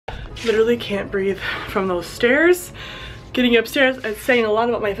literally can't breathe from those stairs. Getting upstairs, it's saying a lot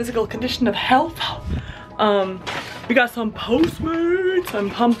about my physical condition of health. We got some Postmates. I'm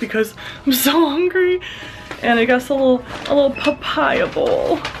pumped because I'm so hungry. And I got a little papaya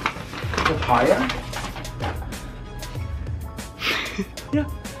bowl. Papaya? Yeah.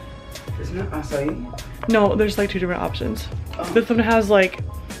 Isn't it acai? No, there's like 2 different options. Oh. This one has like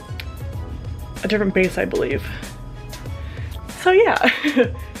a different base, I believe. So yeah.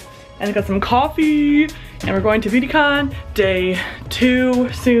 And I got some coffee, and we're going to Beautycon day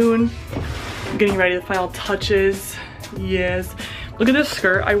 2 soon. I'm getting ready, the final touches. Yes. Look at this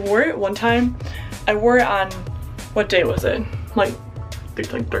skirt. I wore it one time. I wore it on, what day was it? Like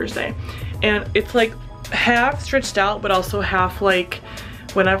Thursday. And it's like half stretched out, but also half like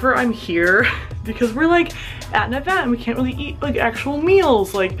whenever I'm here, because we're like at an event and we can't really eat like actual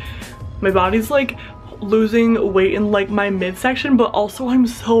meals. Like my body's like losing weight in like my midsection, but also I'm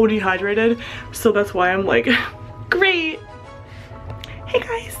so dehydrated. So that's why I'm like, great. Hey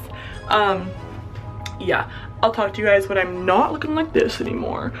guys. Yeah, I'll talk to you guys when I'm not looking like this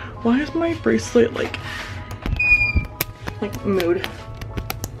anymore. Why is my bracelet like mood?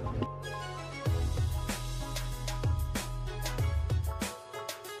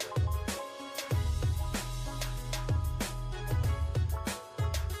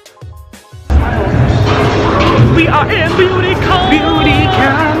 We are in Beautycon!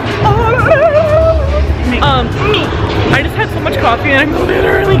 Beautycon! I just had so much coffee and I'm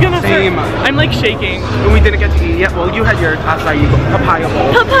literally gonna Same. I'm like shaking. And we didn't get to eat yet. Well, you had your acai papaya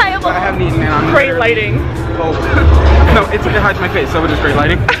bowl. Papaya bowl! I haven't eaten it. I'm great lighting. Oh. No, it hides my face, so it is great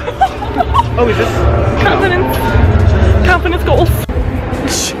lighting. Oh, is this? Confidence. No. Confidence goals.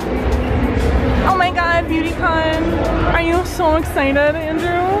 Oh my god, Beautycon. Are you so excited,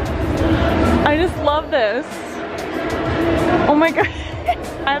 Andrew? I just love this. Oh my god.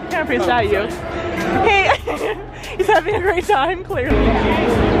 I have to kind of face at you. Hey, he's having a great time, clearly.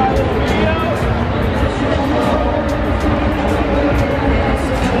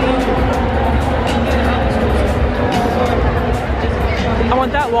 I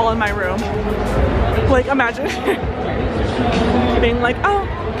want that wall in my room. Like, imagine being like, oh.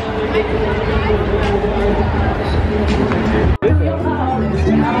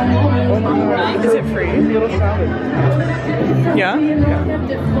 Is it free? Yeah? Me.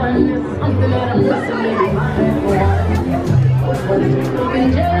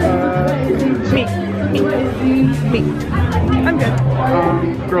 I'm good.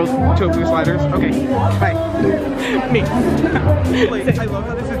 Girls, tofu sliders. Okay, bye. Me. Like, I love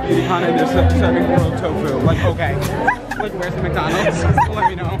how this is Beautycon and they're serving grilled tofu. Like, okay. Like, where's the McDonald's? Let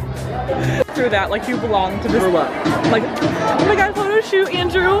me know. Through that, like you belong to this. For what? Like, oh my god, photo shoot,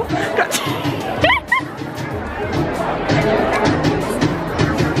 Andrew.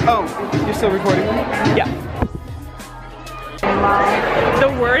 Oh, you're still recording? Yeah. The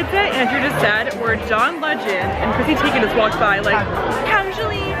words that Andrew just said were John Legend and Chrissy Teigen just walked by like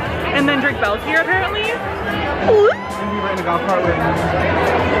casually, and then Drake Bell's here apparently. Ooh. And we were in a golf cart with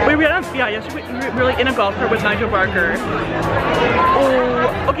yesterday we were like in a golf cart with Nichole Barker.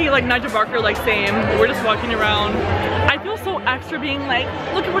 Oh, okay, like Nichole Barker, like same. We're just walking around. I feel so extra being like,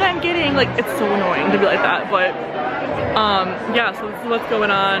 look at what I'm getting. Like, it's so annoying to be like that, but yeah, so this is what's going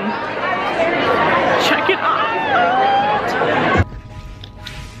on. Check it out.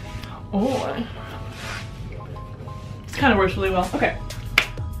 Oh, this kind of works really well. Okay.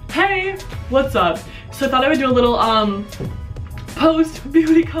 Hey, what's up? So I thought I would do a little post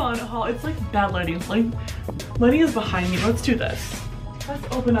Beautycon haul. It's like bad lighting. Like, lighting is behind me. Let's do this. Let's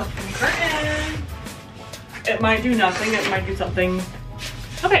open up the curtain. It might do nothing. It might do something.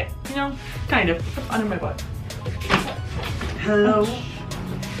 Okay, you know, kind of. It's under my butt. hello.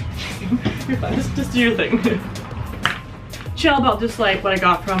 You're fine. Just do your thing. Chill about just like what I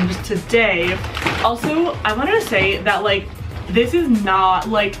got from just today. Also, I wanted to say that like this is not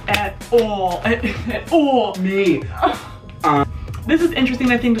like at all Me. This is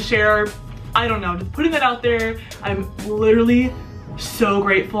interesting, I think, to share. I don't know, just putting that out there. I'm literally so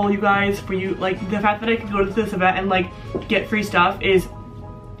grateful, you guys, for you. Like, the fact that I can go to this event and like get free stuff is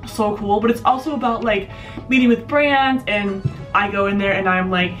so cool. But it's also about like meeting with brands, and I go in there and I'm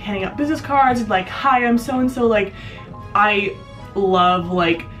like handing out business cards and like, hi, I'm so and so. Like, I love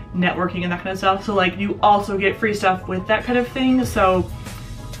like networking and that kind of stuff, so like you also get free stuff with that kind of thing. So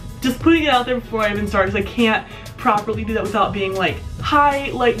just putting it out there before I even start, because I can't properly do that without being like, hi,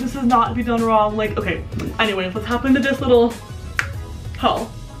 like this is not to be done wrong. Like, okay, anyway, let's hop into this little haul.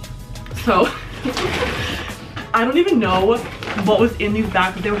 So I don't even know what was in these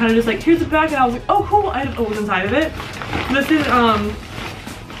bags, but they were kind of just like, here's the bag, and I was like, oh cool, I didn't know what was inside of it. This is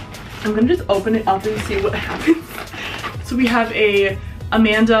I'm gonna just open it up and see what happens. So we have a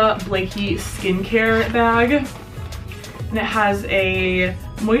Amanda Blakey skincare bag, and it has a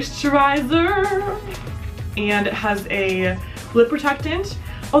moisturizer, and it has a lip protectant.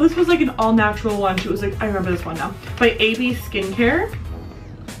 Oh, this was like an all natural one too. It was like, I remember this one now, by AB Skincare.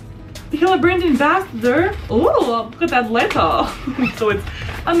 Become a brand ambassador. Oh, look at that letter. So it's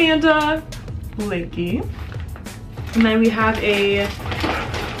Amanda Blakey. And then we have a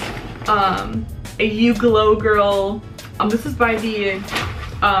You Glow Girl. This is by the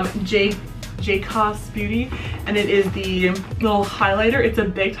Jacklyne Beauty, and it is the little highlighter. It's a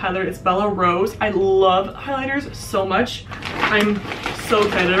big highlighter. It's Bella Rose. I love highlighters so much. I'm so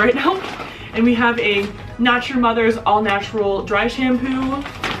excited right now. And we have a Nature Mother's all natural dry shampoo.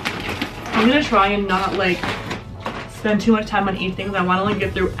 I'm gonna try and not like spend too much time on each thing because I want to like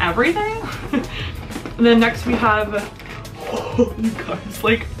get through everything. And then next we have, oh you guys,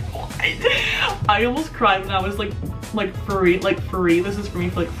 like I almost cried when I was like free. This is for me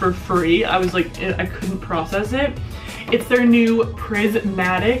for free. I was like, I couldn't process it. It's their new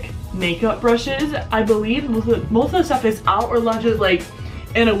prismatic makeup brushes. I believe most of the stuff is out or launches like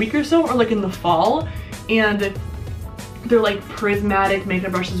in a week or so, or like in the fall, and they're like prismatic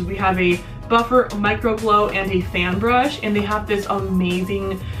makeup brushes. We have a buffer, a micro glow, and a fan brush, and they have this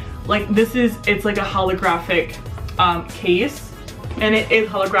amazing, like it's like a holographic case, and it is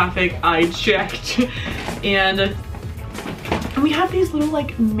holographic. I checked. And we have these little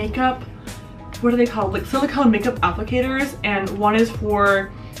like makeup, what are they called, like silicone makeup applicators, and one's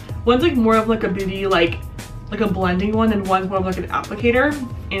like more of like a beauty like a blending one, and one's more of like an applicator,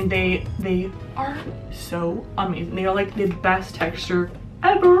 and they are so amazing. They are like the best texture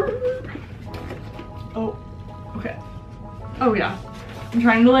ever. Oh, okay. Oh yeah, I'm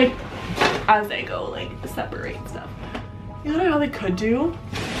trying to like, as they go, like separate stuff. You know how they could do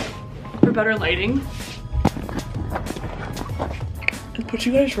for better lighting? And put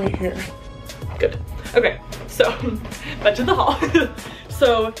you guys right here. Good. Okay, so back to the haul.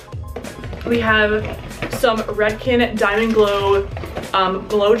 So we have some Redken Diamond Glow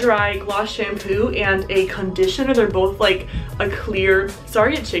Glow Dry Gloss Shampoo and a conditioner. They're both like a clear,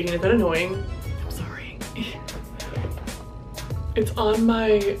 sorry it's shaking, is that annoying? I'm sorry. It's on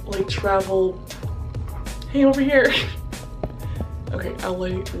my like travel, hey over here. Okay, I'll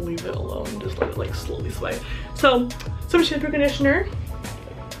like leave it alone, just let it like slowly sway. So some shampoo conditioner.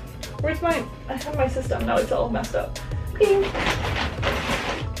 Where's mine? I have my system, now it's all messed up. Bing.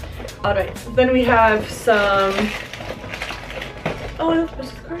 All right, then we have some, oh, those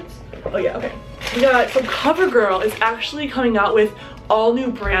business cards? Oh yeah, okay. We got, so CoverGirl is actually coming out with all new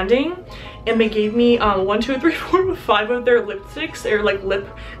branding, and they gave me 1, 2, 3, 4, 5 of their lipsticks, or like lip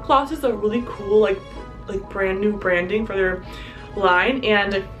glosses that are really cool, like brand new branding for their line,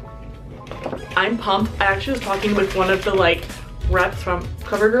 and I'm pumped. I actually was talking with one of the like reps from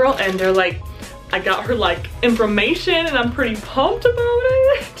CoverGirl, and they're like, I got her like information and I'm pretty pumped about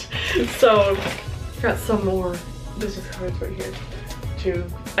it. So got some more business cards right here too.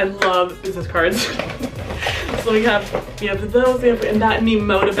 I love business cards. So we have those, we have in that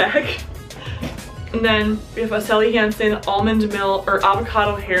Mimoda bag. And then we have a Sally Hansen almond milk or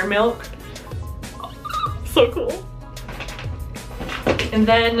avocado hair milk. So cool. And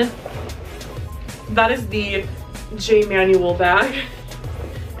then that is the J Manual bag.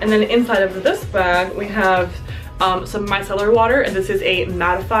 And then inside of this bag we have some micellar water, and this is a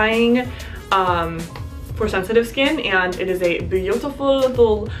mattifying for sensitive skin, and it is a beautiful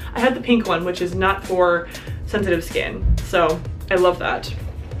little, I had the pink one which is not for sensitive skin, so I love that.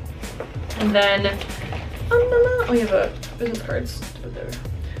 And then oh, we have a business cards to put there.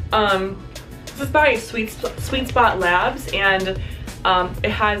 This is by Sweet Spot Labs, and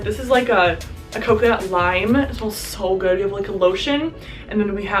it has, this is like a coconut lime. It smells so good. We have like a lotion, and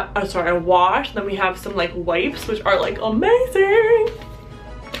then we have, oh sorry, a wash. Then we have some like wipes, which are like amazing.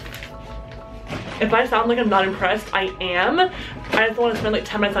 If I sound like I'm not impressed, I am. I just want to spend like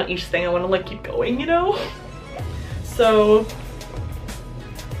 10 minutes on each thing. I want to like keep going, you know? So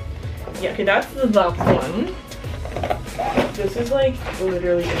yeah, okay, that's the last one. This is like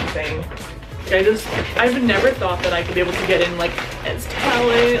literally insane. I've never thought that I could be able to get in like as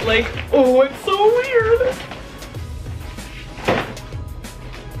talent, like, oh, it's so weird.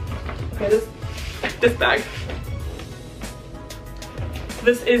 Okay, this bag.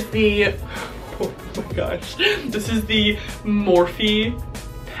 This is the, oh my gosh, this is the Morphe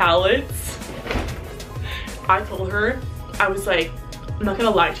palettes. I told her, I was like, I'm not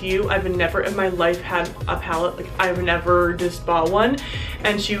gonna lie to you, I've never in my life had a palette, like I've never just bought one.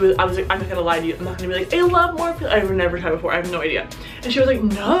 And I was like, I'm not gonna lie to you, I'm not gonna be like, I love Morphe, I've never tried before, I have no idea. And she was like,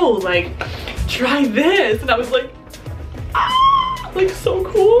 no, like, try this. And I was like, ah, like so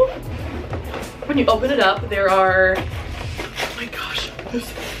cool. When you open it up, there are, oh my gosh,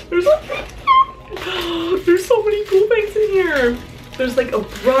 there's like, there's so many cool things in here. There's like a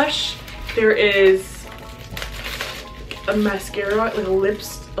brush, there is a mascara, like a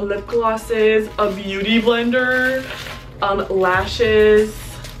lip glosses, a beauty blender, lashes,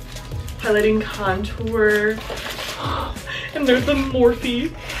 highlighting contour, and there's the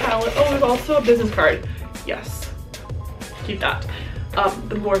Morphe palette. Oh, there's also a business card. Yes, keep that.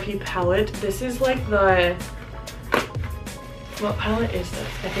 The Morphe palette. This is like the, what palette is this?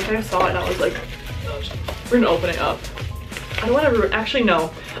 I think I saw it and I was like, we're gonna open it up. I don't want to ruin, actually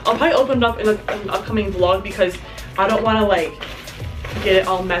no. I'll probably open it up in an upcoming vlog because I don't want to like get it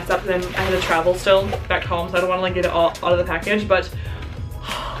all messed up, and then I had to travel still back home, so I don't want to like get it all out of the package. But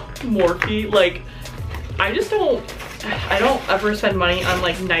Morphe, like I don't ever spend money on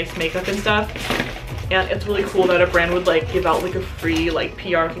like nice makeup and stuff, and it's really cool that a brand would like give out like a free like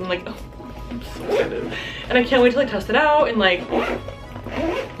PR thing. Like, oh, I'm so excited, and I can't wait to like test it out and like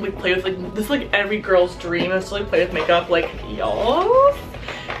play with, like, this is like every girl's dream is to like play with makeup, like y'all.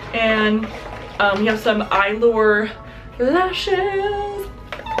 And we have some Eyelure lashes,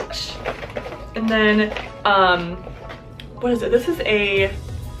 and then what is it? This is a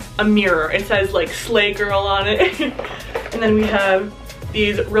mirror. It says like Slay Girl on it. And then we have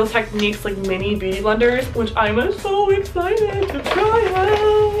these Real Techniques like mini beauty blenders, which I'm so excited to try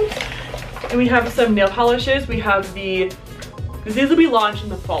out. And we have some nail polishes. We have these will be launched in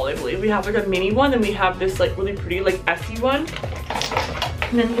the fall, I believe. We have like a mini one, and we have this like really pretty like Essie one.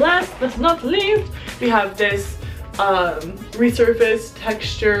 And then last but not least, we have this resurface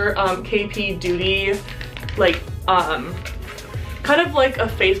texture KP Duty, like kind of like a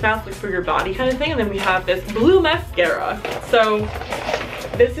face mask like for your body kind of thing. And then we have this blue mascara. So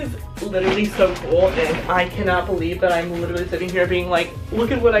this is literally so cool, and I cannot believe that I'm literally sitting here being like,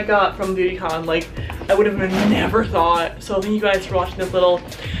 look at what I got from Beautycon. Like, I would have never thought. So thank you guys for watching this little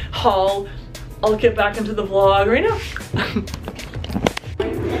haul. I'll get back into the vlog right now.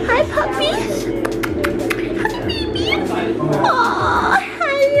 Hi puppies. Hi babies. Aww,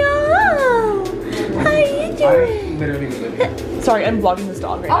 hello. How are you doing? Sorry, I'm vlogging this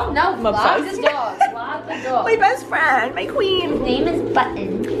dog right now. Oh no, I'm vlog obsessed. the dog. Vlog the dog. My best friend, my queen. His name is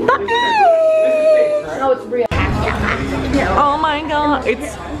Button. Button. No, it's real. Oh my god,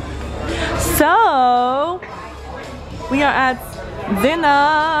 it's so we are at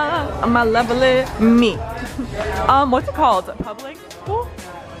dinner. My lovely me. What's it called? Public school?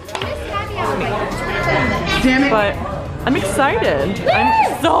 Damn it. But I'm excited.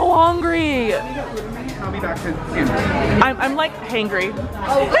 I'm so hungry. I'll be back to I'm like hangry.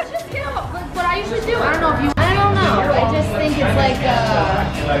 Oh, let's just get him. What I usually do, I don't know if you. I don't know. I just think it's like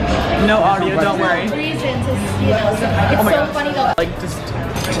no audio, don't worry. reason to, you know. It's so funny to like just.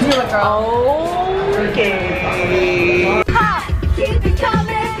 do it, girl. Okay.